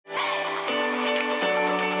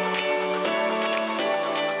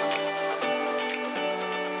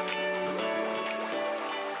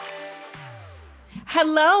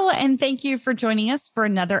Hello, and thank you for joining us for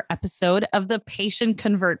another episode of the Patient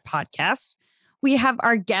Convert podcast. We have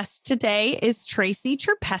our guest today is Tracy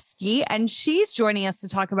Trapesky, and she's joining us to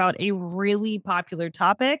talk about a really popular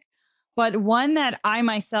topic, but one that I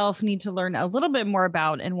myself need to learn a little bit more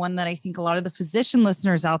about, and one that I think a lot of the physician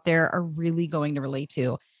listeners out there are really going to relate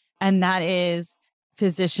to, and that is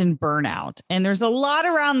physician burnout. And there's a lot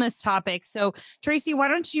around this topic. So, Tracy, why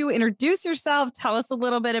don't you introduce yourself? Tell us a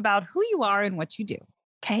little bit about who you are and what you do.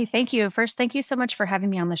 Okay, thank you. First, thank you so much for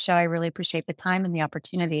having me on the show. I really appreciate the time and the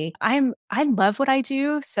opportunity. I love what I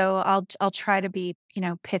do, so I'll try to be,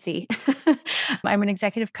 pithy. I'm an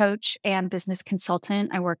executive coach and business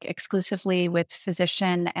consultant. I work exclusively with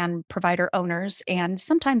physician and provider owners and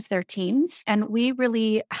sometimes their teams, and we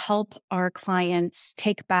really help our clients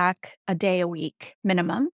take back a day a week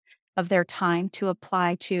minimum of their time to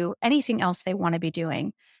apply to anything else they want to be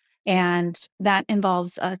doing. And that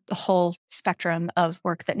involves a whole spectrum of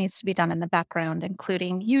work that needs to be done in the background,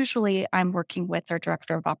 including usually I'm working with their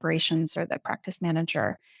director of operations or the practice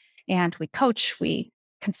manager. And we coach, we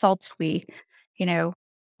consult, we,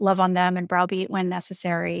 love on them and browbeat when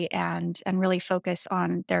necessary and really focus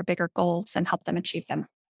on their bigger goals and help them achieve them.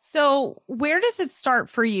 So, where does it start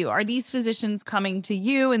for you? Are these physicians coming to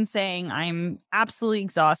you and saying, I'm absolutely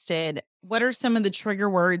exhausted? What are some of the trigger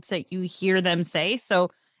words that you hear them say? So,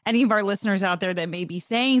 any of our listeners out there that may be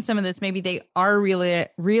saying some of this, maybe they are really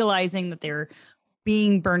realizing that they're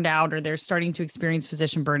being burned out or they're starting to experience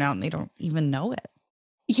physician burnout and they don't even know it.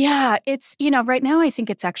 Yeah, it's, right now I think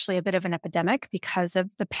it's actually a bit of an epidemic because of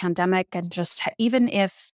the pandemic and just even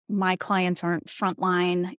if my clients aren't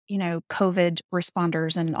frontline, COVID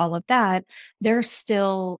responders and all of that, they're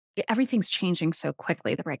still, everything's changing so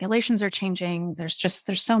quickly. The regulations are changing. There's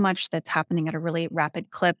so much that's happening at a really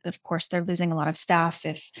rapid clip. Of course, they're losing a lot of staff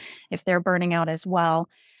if they're burning out as well.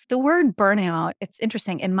 The word burnout, it's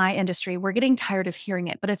interesting in my industry, we're getting tired of hearing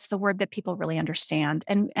it, but it's the word that people really understand.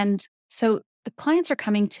 And so the clients are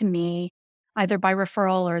coming to me either by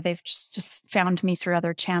referral or they've just found me through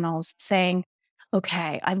other channels saying,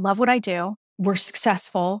 okay, I love what I do. We're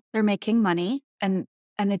successful. They're making money. And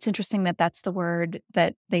it's interesting that that's the word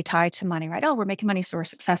that they tie to money, right? Oh, we're making money, so we're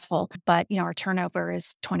successful. But, our turnover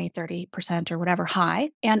is 20, 30% or whatever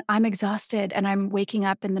high. And I'm exhausted and I'm waking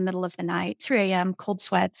up in the middle of the night, 3 a.m., cold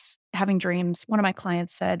sweats, having dreams. One of my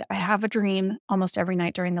clients said, I have a dream almost every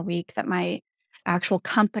night during the week that my actual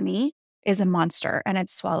company is a monster and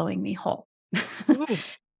it's swallowing me whole.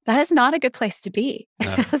 That is not a good place to be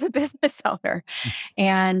as a business owner.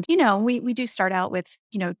 And, we do start out with,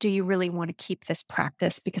 do you really want to keep this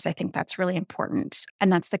practice? Because I think that's really important.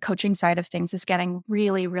 And that's the coaching side of things is getting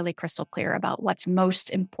really, really crystal clear about what's most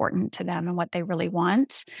important to them and what they really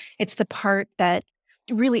want. It's the part that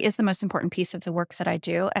really is the most important piece of the work that I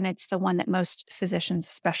do. And it's the one that most physicians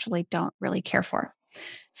especially don't really care for.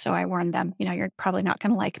 So I warn them, you're probably not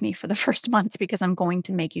going to like me for the first month because I'm going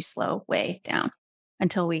to make you slow way down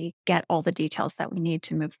until we get all the details that we need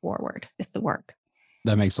to move forward with the work.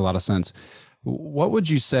 That makes a lot of sense. What would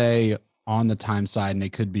you say on the time side, and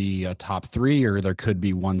it could be a top three, or there could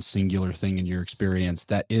be one singular thing in your experience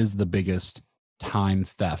that is the biggest time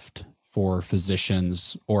theft for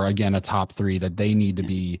physicians, or again, a top three that they need to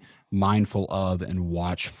be mindful of and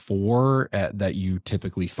watch for that you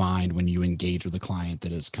typically find when you engage with a client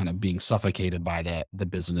that is kind of being suffocated by the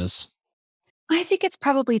business? I think it's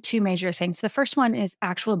probably two major things. The first one is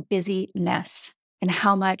actual busyness and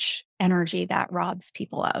how much energy that robs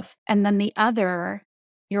people of. And then the other,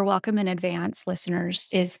 you're welcome in advance, listeners,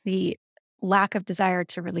 is the lack of desire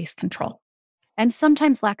to release control. And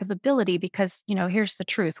sometimes lack of ability because, here's the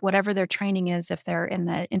truth, whatever their training is, if they're in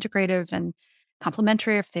the integrative and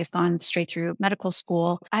complementary, if they've gone straight through medical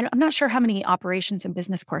school. I'm not sure how many operations and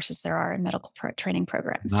business courses there are in medical training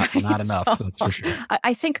programs. Not enough, So, that's for sure.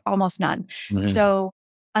 I think almost none. Mm-hmm. So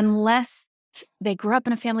unless they grew up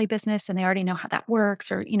in a family business and they already know how that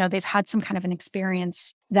works, or, they've had some kind of an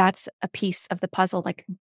experience, that's a piece of the puzzle. Like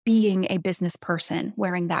being a business person,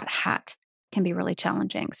 wearing that hat can be really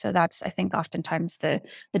challenging. So that's, I think, oftentimes the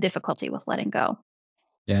difficulty with letting go.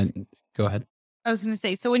 Yeah, go ahead. I was going to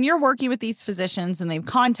say, so when you're working with these physicians and they've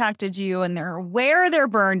contacted you and they're aware they're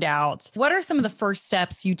burned out, what are some of the first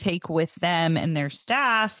steps you take with them and their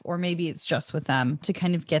staff, or maybe it's just with them to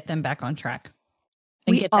kind of get them back on track?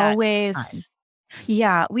 We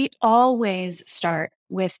always start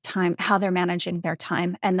with time, how they're managing their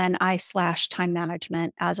time. And then I / time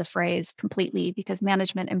management as a phrase completely because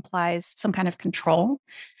management implies some kind of control.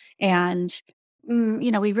 And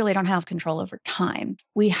we really don't have control over time.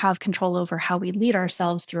 We have control over how we lead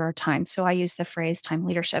ourselves through our time. So I use the phrase time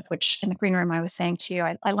leadership, which in the green room I was saying to you,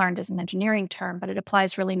 I learned as an engineering term, but it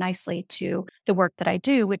applies really nicely to the work that I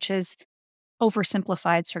do, which is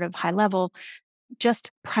oversimplified, sort of high level,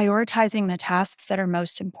 just prioritizing the tasks that are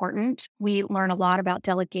most important. We learn a lot about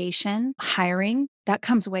delegation, hiring. That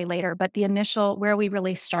comes way later, but the initial where we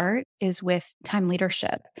really start is with time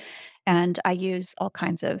leadership. And I use all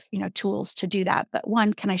kinds of, tools to do that. But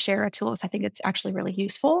one, can I share a tool? 'Cause I think it's actually really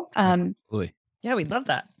useful. Absolutely. Yeah, we'd love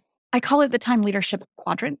that. I call it the time leadership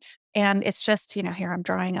quadrant. And it's just, here I'm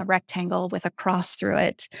drawing a rectangle with a cross through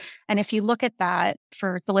it. And if you look at that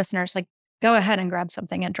for the listeners, like go ahead and grab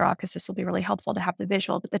something and draw, because this will be really helpful to have the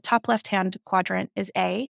visual. But the top left-hand quadrant is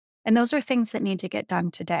A, and those are things that need to get done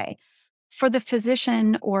today. For the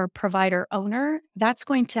physician or provider owner, that's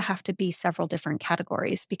going to have to be several different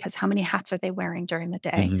categories, because how many hats are they wearing during the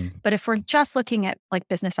day? Mhm. But if we're just looking at like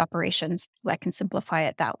business operations, I can simplify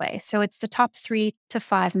it that way. So it's the top 3 to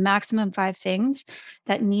 5, maximum 5 things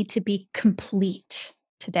that need to be complete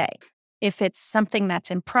today. If it's something that's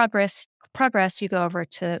in progress, you go over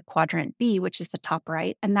to quadrant B, which is the top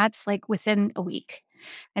right, and that's like within a week.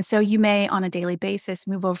 And so you may on a daily basis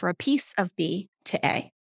move over a piece of B to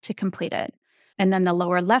A to complete it. And then the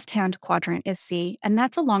lower left-hand quadrant is C, and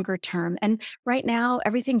that's a longer term. And right now,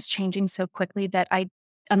 everything's changing so quickly that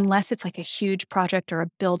unless it's like a huge project or a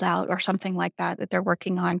build out or something like that they're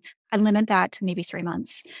working on, I limit that to maybe 3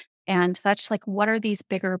 months. And that's like, what are these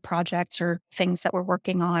bigger projects or things that we're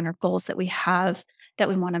working on or goals that we have that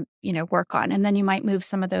we want to, work on? And then you might move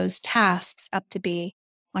some of those tasks up to be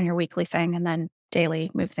on your weekly thing, and then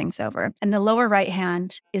daily move things over. And the lower right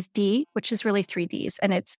hand is D, which is really 3 Ds.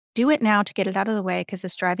 And it's do it now to get it out of the way because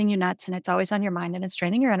it's driving you nuts and it's always on your mind and it's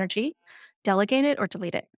draining your energy. Delegate it or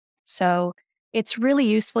delete it. So it's really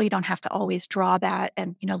useful. You don't have to always draw that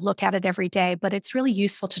and, look at it every day, but it's really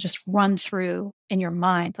useful to just run through in your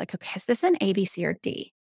mind, like, okay, is this an A, B, C, or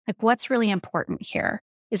D? Like, what's really important here?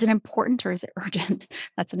 Is it important or is it urgent?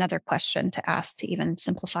 That's another question to ask to even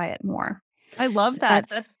simplify it more. I love that.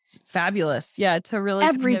 That's fabulous. Yeah, to really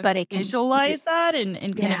everybody can visualize that and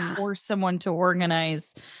kind Yeah. of force someone to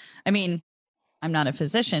organize. I mean, I'm not a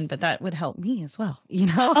physician, but that would help me as well,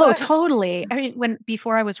 Oh, totally. I mean,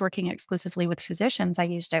 before I was working exclusively with physicians, I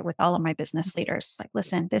used it with all of my business leaders. Like,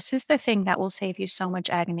 listen, this is the thing that will save you so much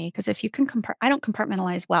agony. Because if you can I don't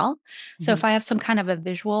compartmentalize well. So if I have some kind of a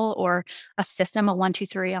visual or a system, a 1, 2,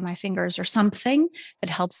 3 on my fingers or something that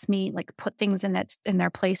helps me like put things in their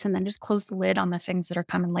place and then just close the lid on the things that are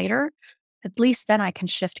coming later, at least then I can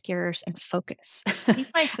shift gears and focus. I think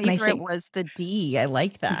my favorite was the D. I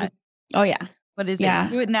like that. Oh, yeah. What is it?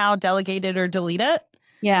 Do it now, delegate it, or delete it?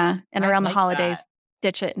 Yeah. And around the holidays, that.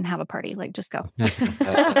 ditch it and have a party. Like, just go.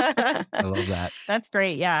 I love that. That's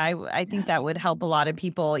great. Yeah. I think that would help a lot of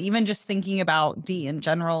people, even just thinking about D in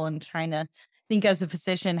general and trying to think as a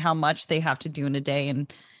physician how much they have to do in a day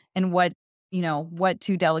and what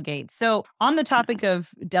to delegate. So on the topic of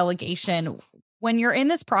delegation, when you're in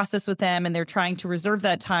this process with them and they're trying to reserve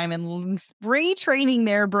that time and retraining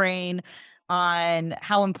their brain on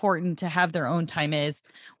how important to have their own time is,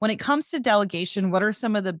 when it comes to delegation, what are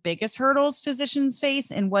some of the biggest hurdles physicians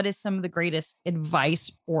face, and what is some of the greatest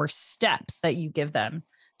advice or steps that you give them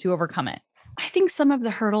to overcome it? I think some of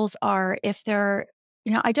the hurdles are if they're,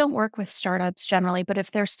 I don't work with startups generally, but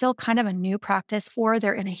if they're still kind of a new practice or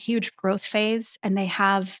they're in a huge growth phase and they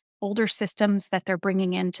have older systems that they're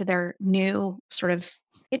bringing into their new sort of,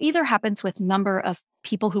 it either happens with number of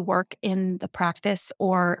people who work in the practice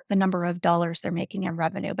or the number of dollars they're making in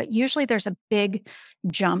revenue. But usually there's a big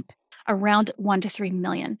jump around 1 to 3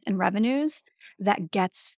 million in revenues that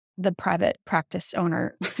gets the private practice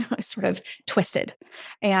owner sort of twisted.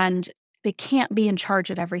 And they can't be in charge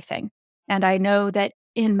of everything. And I know that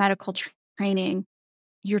in medical training,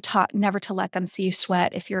 you're taught never to let them see you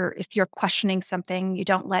sweat. If you're questioning something, you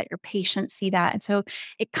don't let your patient see that. And so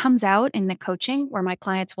it comes out in the coaching where my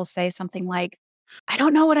clients will say something like, I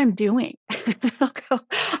don't know what I'm doing. I'll go,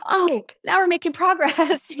 oh, now we're making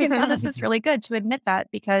progress. This is really good to admit that,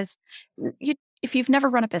 because if you've never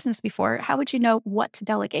run a business before, how would you know what to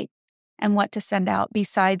delegate and what to send out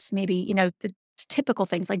besides maybe, the typical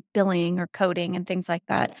things like billing or coding and things like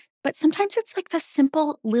that. But sometimes it's like the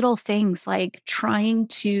simple little things like trying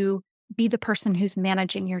to be the person who's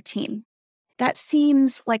managing your team. That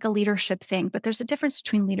seems like a leadership thing, but there's a difference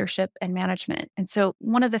between leadership and management. And so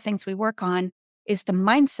one of the things we work on is the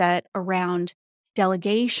mindset around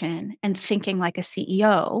delegation and thinking like a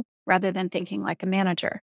CEO rather than thinking like a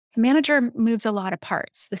manager. The manager moves a lot of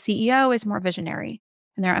parts. The CEO is more visionary.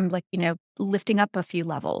 And there I'm like, lifting up a few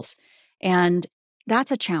levels. And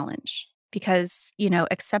that's a challenge because,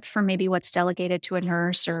 except for maybe what's delegated to a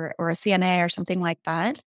nurse or a CNA or something like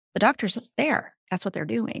that, the doctor's there. That's what they're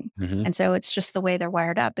doing. Mhm. And so it's just the way they're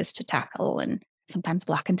wired up is to tackle and sometimes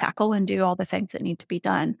block and tackle and do all the things that need to be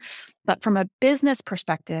done. But from a business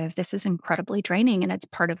perspective, this is incredibly draining. And it's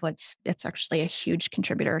part of it's actually a huge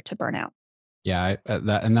contributor to burnout. Yeah,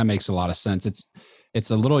 that makes a lot of sense.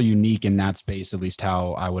 It's a little unique in that space, at least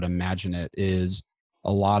how I would imagine it is.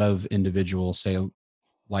 A lot of individuals say,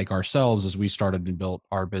 like ourselves, as we started and built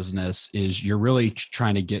our business, is you're really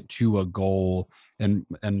trying to get to a goal. And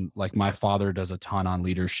like my father does a ton on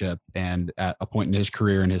leadership, and at a point in his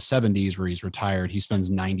career in his 70s where he's retired, he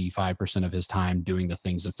spends 95% of his time doing the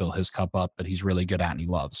things that fill his cup up that he's really good at and he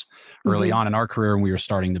loves. Early on in our career, when we were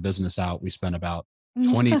starting the business out, we spent about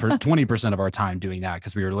 20% of our time doing that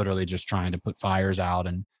because we were literally just trying to put fires out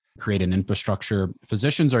and create an infrastructure.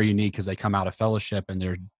 Physicians are unique because they come out of fellowship and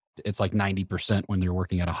it's like 90% when they're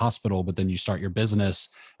working at a hospital, but then you start your business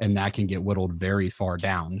and that can get whittled very far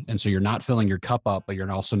down. And so you're not filling your cup up, but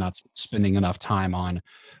you're also not spending enough time on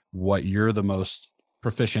what you're the most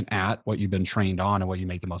proficient at, what you've been trained on, and what you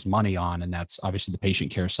make the most money on. And that's obviously the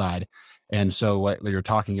patient care side. And so what you're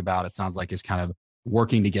talking about, it sounds like, is kind of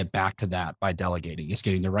working to get back to that by delegating. It's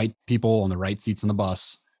getting the right people on the right seats on the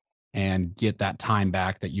bus and get that time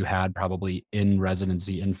back that you had probably in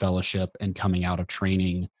residency, in fellowship, and coming out of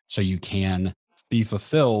training so you can be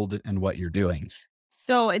fulfilled in what you're doing.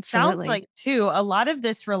 So it sounds Absolutely. like, too, a lot of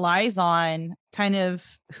this relies on kind of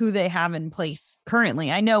who they have in place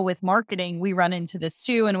currently. I know with marketing, we run into this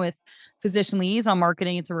too. And with physician liaison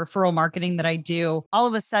marketing, it's a referral marketing that I do. All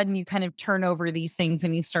of a sudden, you kind of turn over these things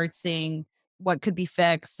and you start seeing what could be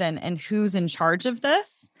fixed and who's in charge of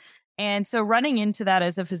this. And so running into that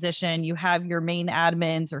as a physician, you have your main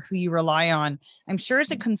admins or who you rely on. I'm sure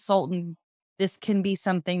as a consultant, this can be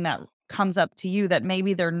something that comes up to you that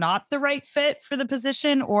maybe they're not the right fit for the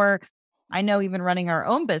position. Or I know even running our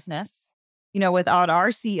own business, without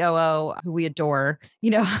our COO, who we adore,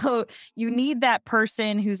 you need that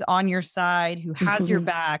person who's on your side, who has your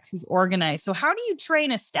back, who's organized. So how do you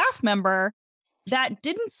train a staff member that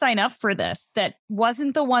didn't sign up for this, that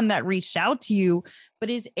wasn't the one that reached out to you, but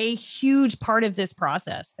is a huge part of this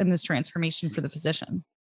process and this transformation for the physician?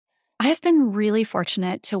 I've been really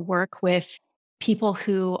fortunate to work with people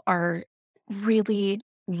who are really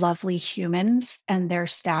lovely humans and their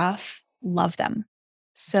staff love them.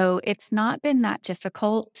 So it's not been that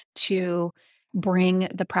difficult to bring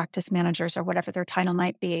the practice managers or whatever their title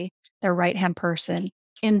might be, their right-hand person,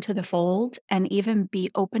 into the fold and even be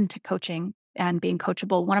open to coaching and being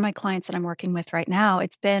coachable. One of my clients that I'm working with right now,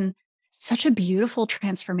 it's been such a beautiful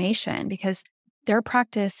transformation because their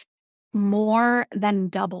practice more than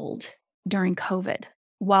doubled during COVID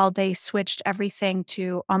while they switched everything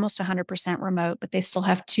to almost 100% remote, but they still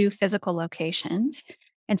have 2 physical locations.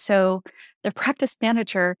 And so the practice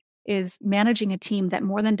manager is managing a team that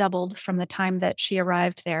more than doubled from the time that she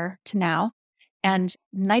arrived there to now. And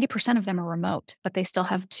 90% of them are remote, but they still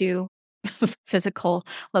have 2 physical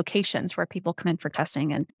locations where people come in for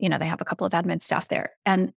testing and, they have a couple of admin staff there.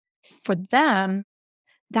 And for them,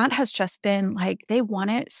 that has just been like, they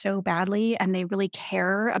want it so badly and they really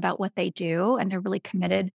care about what they do and they're really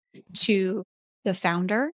committed to the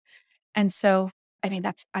founder. And so,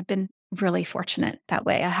 I've been really fortunate that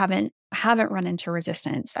way. I haven't run into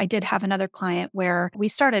resistance. I did have another client where we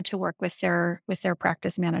started to work with their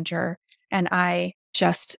practice manager and I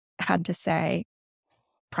just had to say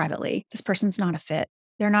privately, this person's not a fit.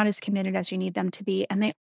 They're not as committed as you need them to be. And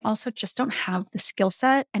they also just don't have the skill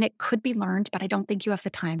set and it could be learned, but I don't think you have the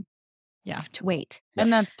time to wait.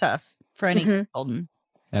 And that's tough for any consultant.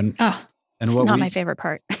 And it's what not my favorite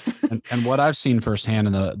part. and what I've seen firsthand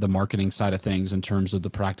in the marketing side of things in terms of the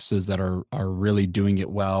practices that are really doing it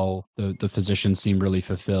well, the physicians seem really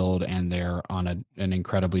fulfilled and they're on an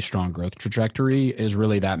incredibly strong growth trajectory is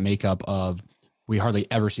really that makeup of we hardly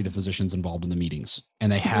ever see the physicians involved in the meetings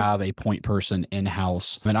and they have a point person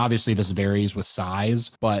in-house. And obviously this varies with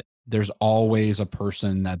size, but there's always a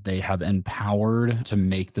person that they have empowered to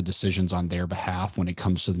make the decisions on their behalf when it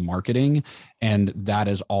comes to the marketing. And that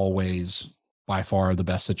is always by far the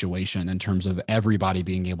best situation in terms of everybody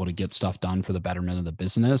being able to get stuff done for the betterment of the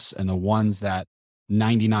business. And the ones that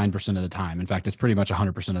 99% of the time, in fact, it's pretty much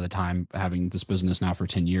 100% of the time having this business now for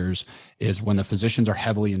 10 years, is when the physicians are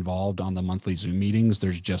heavily involved on the monthly Zoom meetings,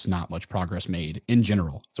 there's just not much progress made in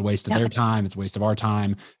general. It's a waste of their time. It's a waste of our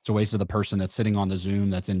time. It's a waste of the person that's sitting on the Zoom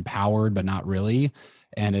that's empowered, but not really.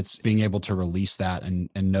 And it's being able to release that and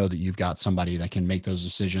know that you've got somebody that can make those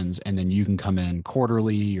decisions. And then you can come in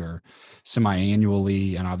quarterly or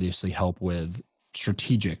semi-annually and obviously help with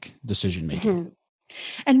strategic decision making. Mhm.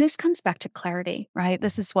 And this comes back to clarity, right?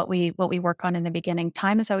 This is what we work on in the beginning.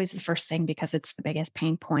 Time is always the first thing because it's the biggest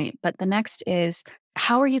pain point. But the next is,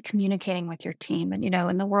 how are you communicating with your team? And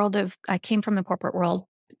in the world of, I came from the corporate world,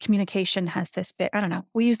 communication has this bit, I don't know,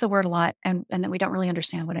 we use the word a lot and then we don't really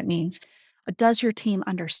understand what it means. But does your team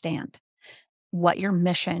understand what your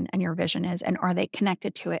mission and your vision is? And are they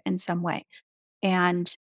connected to it in some way?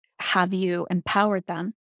 And have you empowered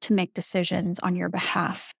them to make decisions on your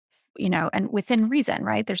behalf? And within reason,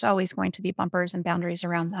 right? There's always going to be bumpers and boundaries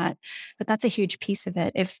around that, but that's a huge piece of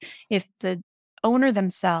it. If the owner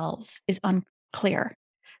themselves is unclear,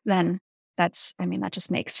 then that just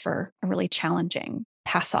makes for a really challenging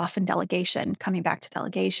pass off and delegation. Coming back to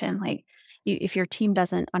delegation, like if your team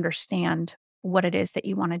doesn't understand what it is that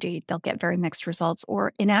you want to do, they'll get very mixed results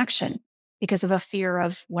or inaction because of a fear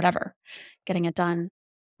of whatever, getting it done,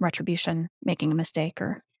 retribution, making a mistake,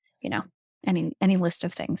 or any list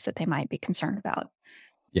of things that they might be concerned about.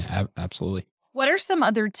 Yeah, absolutely. What are some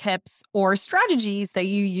other tips or strategies that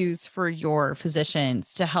you use for your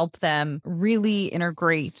physicians to help them really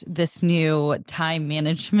integrate this new time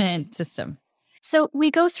management system? So we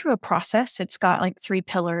go through a process. It's got like 3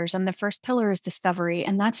 pillars. And the first pillar is discovery.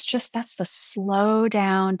 And that's the slow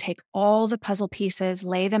down, take all the puzzle pieces,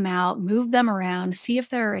 lay them out, move them around, see if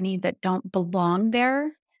there are any that don't belong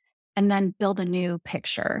there, and then build a new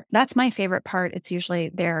picture. That's my favorite part. It's usually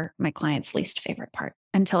my client's least favorite part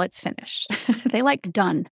until it's finished. They like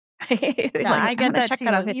done. Yeah, I get that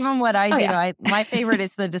too. Even what I do, yeah. My favorite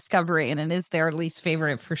is the discovery, and it is their least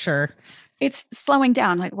favorite for sure. It's slowing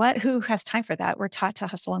down. Like what? Who has time for that? We're taught to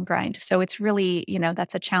hustle and grind. So it's really,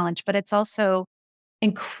 that's a challenge, but it's also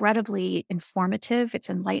incredibly informative. It's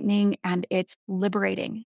enlightening and it's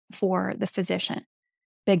liberating for the physician.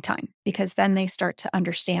 Big time, because then they start to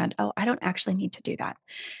understand, oh, I don't actually need to do that.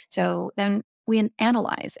 So then we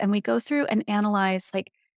analyze and we go through and analyze,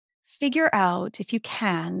 like figure out, if you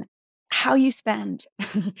can, how you spend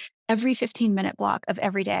every 15-minute block of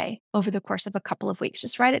every day over the course of a couple of weeks.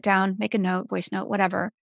 Just write it down, make a note, voice note,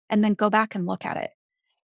 whatever, and then go back and look at it.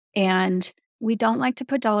 And we don't like to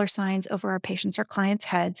put dollar signs over our patients' or clients'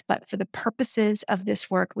 heads, but for the purposes of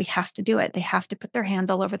this work, we have to do it. They have to put their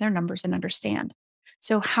hands all over their numbers and understand.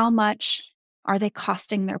 So how much are they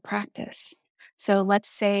costing their practice? So let's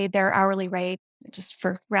say their hourly rate, just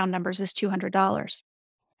for round numbers, is $200.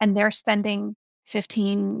 And they're spending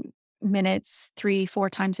 15 minutes, 3-4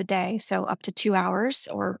 times a day. So up to 2 hours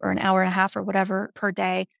or an hour and a half or whatever per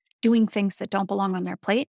day, doing things that don't belong on their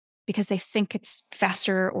plate because they think it's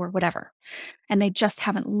faster or whatever. And they just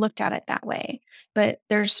haven't looked at it that way. But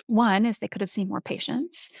there's one is they could have seen more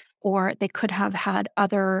patients, or they could have had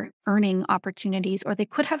other earning opportunities, or they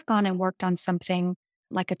could have gone and worked on something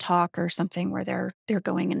like a talk or something where they're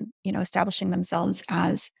going and, establishing themselves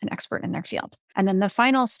as an expert in their field. And then the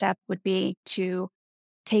final step would be to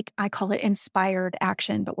take, I call it inspired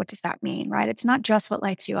action. But what does that mean, right? It's not just what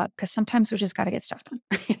lights you up, because sometimes we just got to get stuff done.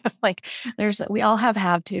 Like we all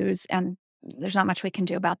have tos, and there's not much we can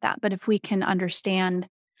do about that. But if we can understand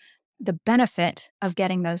the benefit of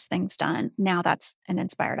getting those things done, now that's an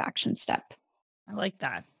inspired action step. I like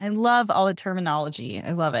that. I love all the terminology.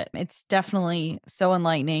 I love it. It's definitely so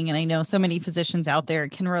enlightening. And I know so many physicians out there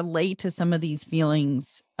can relate to some of these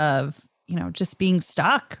feelings of, just being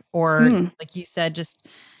stuck, or like you said, just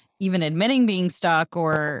even admitting being stuck.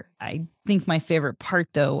 Or I think my favorite part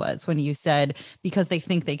though was when you said, because they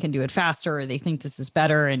think they can do it faster, or they think this is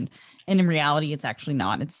better. And in reality, it's actually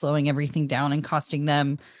not. It's slowing everything down and costing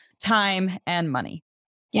them time and money.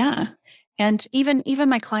 Yeah. And even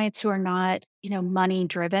my clients who are not, money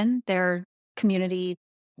driven, they're community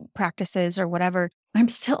practices or whatever, I'm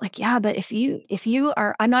still like, yeah, but if you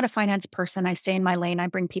are, I'm not a finance person. I stay in my lane. I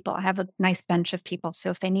bring people, I have a nice bench of people. So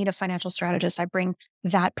if they need a financial strategist, I bring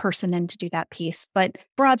that person in to do that piece. But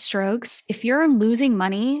broad strokes, if you're losing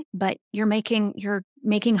money, but you're making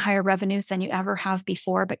higher revenues than you ever have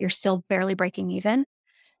before, but you're still barely breaking even,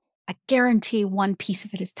 I guarantee one piece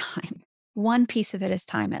of it is time. One piece of it is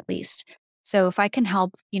time at least. So if I can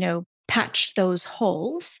help, patch those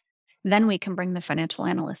holes, then we can bring the financial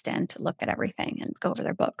analyst in to look at everything and go over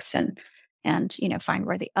their books and find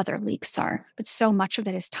where the other leaks are. But so much of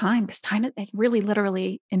it is time, because time, it really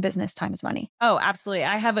literally in business, time is money. Oh, absolutely.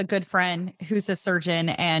 I have a good friend who's a surgeon,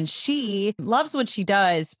 and she loves what she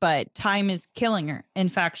does, but time is killing her. In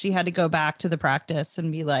fact, she had to go back to the practice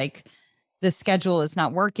and be like, the schedule is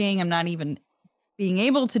not working. I'm not even being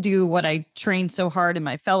able to do what I trained so hard in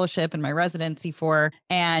my fellowship and my residency for.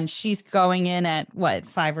 And she's going in at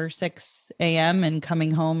 5 or 6 a.m. and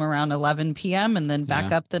coming home around 11 p.m. and then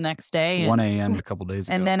back up the next day. 1 a.m. a couple days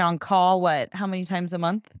ago. And then on call, how many times a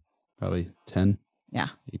month? Probably 10. Yeah.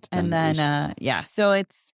 8 to 10 and then, so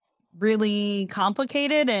it's really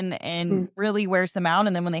complicated and really wears them out.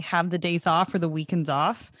 And then when they have the days off or the weekends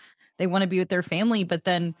off, they want to be with their family, but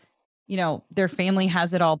then, their family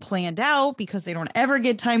has it all planned out because they don't ever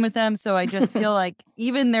get time with them. So I just feel like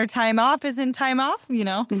even their time off isn't time off, you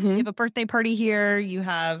have a birthday party here, you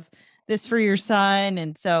have this for your son.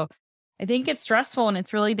 And so I think it's stressful and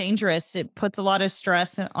it's really dangerous. It puts a lot of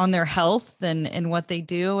stress on their health and what they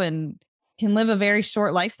do and can live a very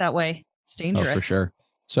short life that way. It's dangerous. Oh, for sure.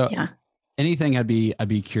 So anything I'd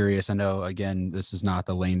be curious. I know, again, this is not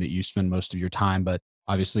the lane that you spend most of your time, but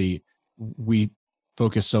obviously we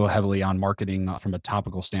focus so heavily on marketing from a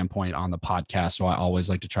topical standpoint on the podcast. So I always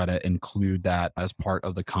like to try to include that as part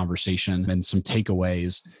of the conversation and some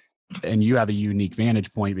takeaways. And you have a unique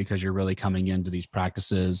vantage point because you're really coming into these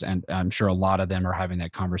practices. And I'm sure a lot of them are having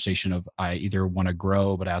that conversation of, I either want to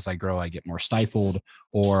grow, but as I grow, I get more stifled,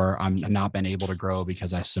 or I'm not been able to grow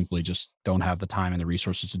because I simply just don't have the time and the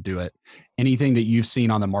resources to do it. Anything that you've seen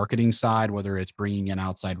on the marketing side, whether it's bringing in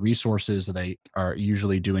outside resources, or they are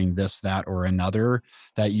usually doing this, that, or another,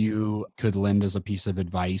 that you could lend as a piece of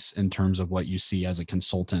advice in terms of what you see as a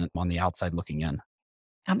consultant on the outside looking in?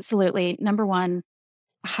 Absolutely. Number one,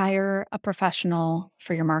 hire a professional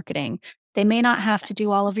for your marketing. They may not have to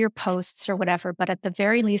do all of your posts or whatever, but at the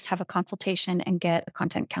very least have a consultation and get a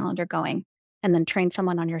content calendar going, and then train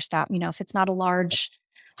someone on your staff. If it's not a large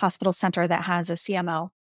hospital center that has a CMO,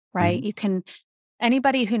 right?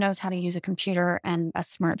 Anybody who knows how to use a computer and a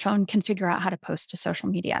smartphone can figure out how to post to social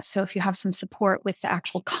media. So if you have some support with the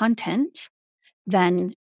actual content,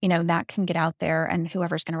 then, that can get out there, and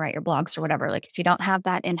whoever's going to write your blogs or whatever. Like if you don't have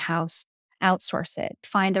that in-house, outsource it.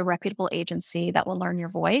 Find a reputable agency that will learn your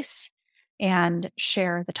voice and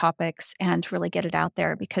share the topics and really get it out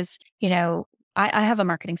there. Because, I have a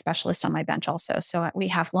marketing specialist on my bench also. So we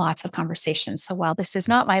have lots of conversations. So while this is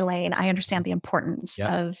not my lane, I understand the importance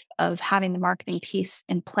of having the marketing piece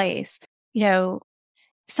in place.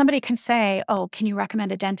 Somebody can say, oh, can you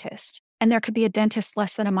recommend a dentist? And there could be a dentist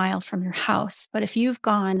less than a mile from your house. But if you've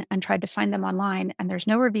gone and tried to find them online and there's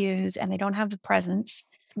no reviews and they don't have the presence,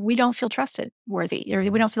 we don't feel trustworthy, or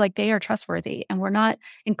we don't feel like they are trustworthy, and we're not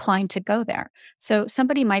inclined to go there. So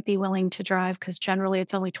somebody might be willing to drive, because generally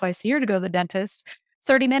it's only twice a year to go to the dentist,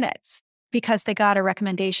 30 minutes because they got a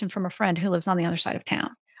recommendation from a friend who lives on the other side of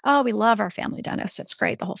town. Oh, we love our family dentist. It's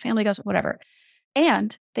great. The whole family goes, whatever.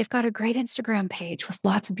 And they've got a great Instagram page with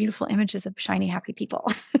lots of beautiful images of shiny, happy people.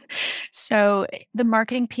 So the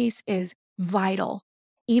marketing piece is vital.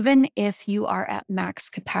 Even if you are at max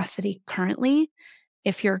capacity currently,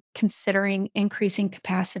 if you're considering increasing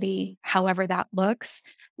capacity, however that looks,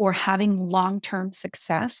 or having long-term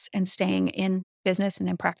success and staying in business and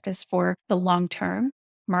in practice for the long term,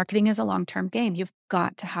 marketing is a long-term game. You've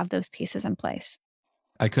got to have those pieces in place.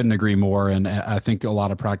 I couldn't agree more. And I think a lot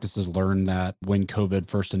of practices learned that when COVID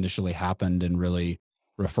first initially happened, and really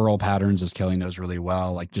referral patterns, as Kelly knows really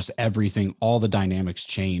well, like just everything, all the dynamics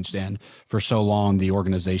changed. And for so long, the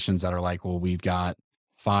organizations that are like, well, we've got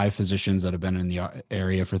 5 physicians that have been in the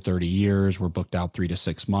area for 30 years. We're booked out 3 to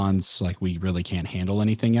 6 months. Like we really can't handle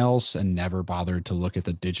anything else, and never bothered to look at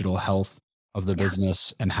the digital health of the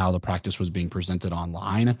business and how the practice was being presented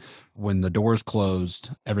online. When the doors closed,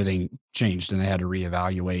 everything changed, and they had to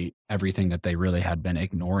reevaluate everything that they really had been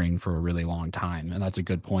ignoring for a really long time. And that's a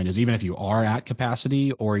good point, is even if you are at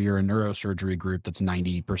capacity, or you're a neurosurgery group that's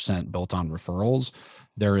 90% built on referrals,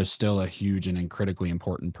 there is still a huge and critically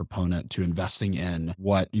important proponent to investing in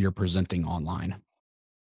what you're presenting online.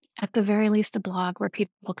 At the very least, a blog where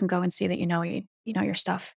people can go and see that you know your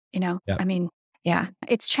stuff. Yep. I mean, yeah,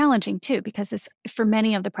 it's challenging too, because this, for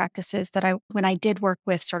many of the practices that when I did work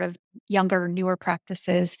with sort of younger, newer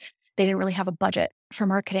practices, they didn't really have a budget for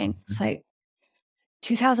marketing. It's like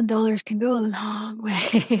 $2,000 can go a long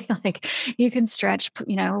way. Like you can stretch,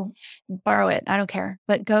 borrow it. I don't care,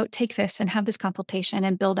 but go take this and have this consultation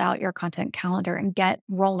and build out your content calendar and get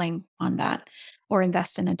rolling on that, or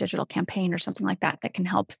invest in a digital campaign or something like that that can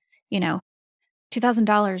help.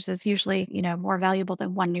 $2,000 is usually, more valuable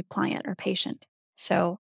than one new client or patient.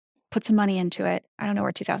 So put some money into it. I don't know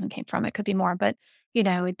where 2,000 came from. It could be more, but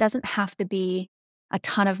it doesn't have to be a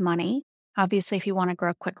ton of money. Obviously, if you want to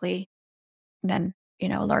grow quickly, then,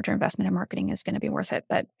 a larger investment in marketing is going to be worth it.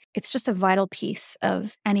 But it's just a vital piece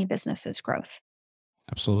of any business's growth.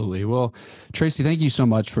 Absolutely. Well, Tracy, thank you so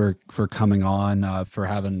much for coming on, for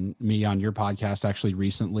having me on your podcast actually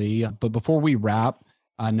recently. But before we wrap,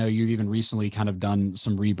 I know you've even recently kind of done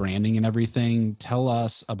some rebranding and everything. Tell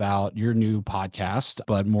us about your new podcast,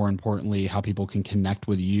 but more importantly, how people can connect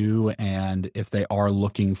with you, and if they are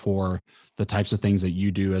looking for the types of things that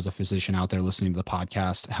you do as a physician out there listening to the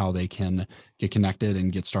podcast, how they can get connected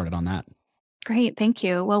and get started on that. Great. Thank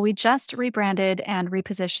you. Well, we just rebranded and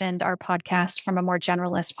repositioned our podcast from a more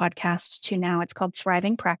generalist podcast to now it's called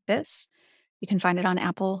Thriving Practice. You can find it on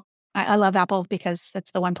Apple. I love Apple because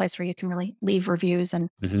that's the one place where you can really leave reviews and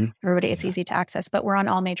everybody, it's easy to access, but we're on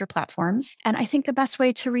all major platforms. And I think the best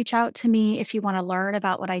way to reach out to me if you want to learn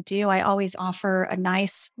about what I do, I always offer a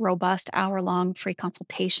nice, robust hour-long free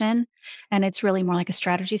consultation. And it's really more like a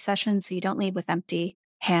strategy session. So you don't leave with empty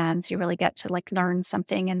hands. You really get to learn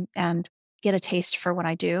something and get a taste for what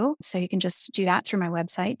I do. So you can just do that through my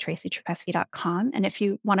website, tracytrapesky.com. And if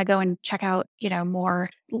you want to go and check out, more,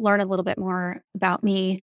 learn a little bit more about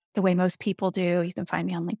me, the way most people do, you can find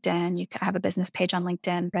me on LinkedIn. You can have a business page on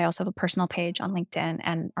LinkedIn, but I also have a personal page on LinkedIn,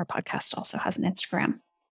 and our podcast also has an Instagram.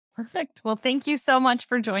 Perfect. Well, thank you so much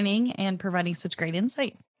for joining and providing such great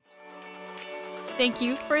insight. Thank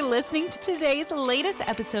you for listening to today's latest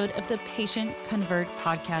episode of the Patient Convert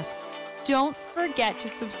podcast. Don't forget to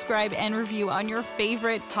subscribe and review on your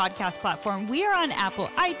favorite podcast platform. We are on Apple,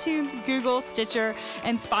 iTunes, Google, Stitcher,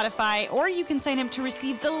 and Spotify, or you can sign up to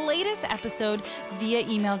receive the latest episode via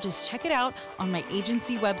email. Just check it out on my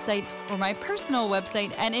agency website or my personal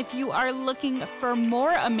website. And if you are looking for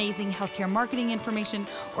more amazing healthcare marketing information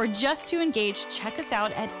or just to engage, check us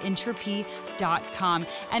out at Intrapy.com.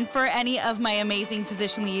 And for any of my amazing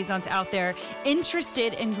physician liaisons out there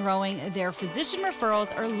interested in growing their physician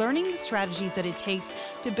referrals or learning the strategies that it takes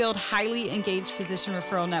to build highly engaged physician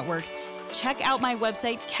referral networks, check out my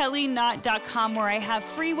website, kellyknott.com, where I have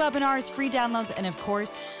free webinars, free downloads, and of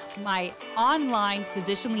course, my online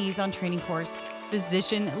physician liaison training course,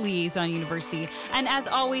 Physician Liaison University. And as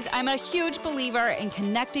always, I'm a huge believer in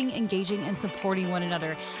connecting, engaging, and supporting one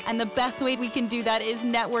another. And the best way we can do that is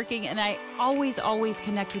networking. And I always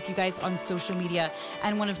connect with you guys on social media.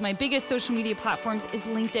 And one of my biggest social media platforms is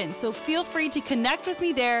LinkedIn. So feel free to connect with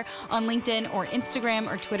me there on LinkedIn or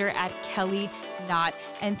Instagram or Twitter at Kelly Knott.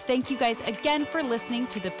 And thank you guys again for listening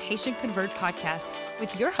to the Patient Convert podcast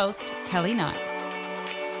with your host, Kelly Knott.